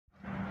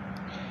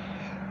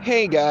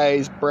Hey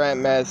guys, Brent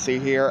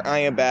Messi here. I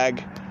am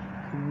back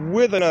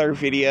with another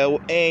video,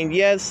 and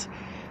yes,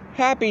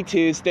 happy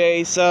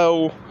Tuesday.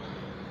 So,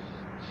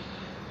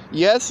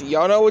 yes,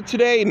 y'all know what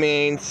today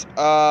means.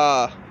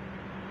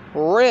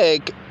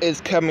 Rick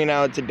is coming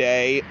out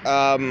today.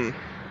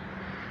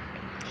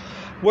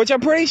 Which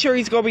I'm pretty sure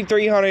he's gonna be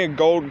 300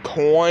 gold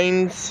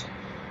coins.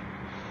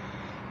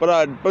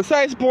 But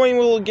besides the point,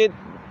 we'll get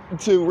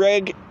to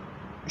Rick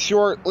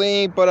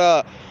shortly.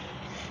 But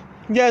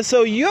yeah,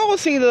 so you all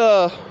see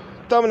the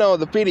thumbnail of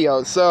the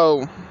video,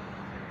 so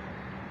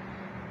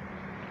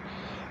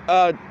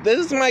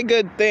this is my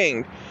good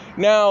thing.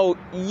 Now,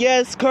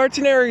 yes,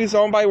 Cartoon Network is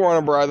owned by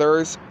Warner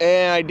Brothers,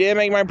 and I did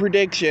make my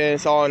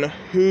predictions on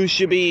who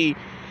should be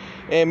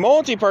in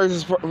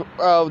multiversus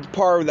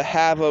part of the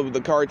half of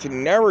the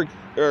Cartoon Network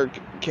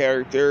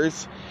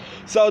characters.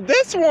 So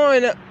this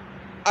one,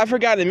 I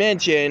forgot to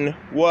mention,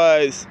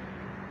 was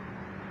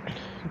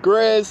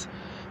Grizz,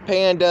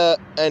 Panda,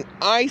 and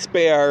Ice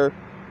Bear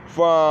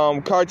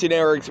from Cartoon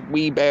Network's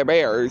We Bare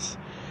Bears.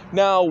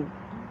 Now,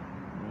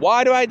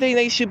 why do I think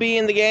they should be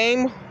in the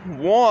game?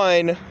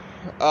 One,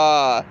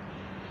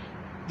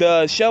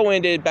 the show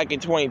ended back in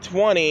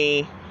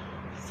 2020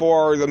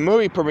 for the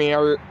movie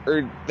premiere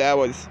that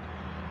was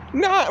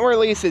not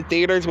released in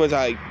theaters, which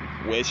I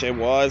wish it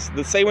was.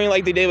 The same way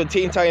like they did with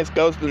Teen Titans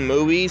Go to the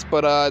movies,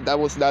 but that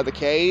was not the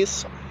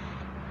case.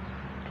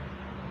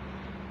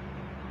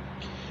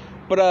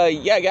 But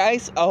yeah,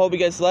 guys, I hope you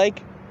guys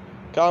like,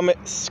 comment,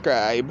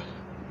 subscribe.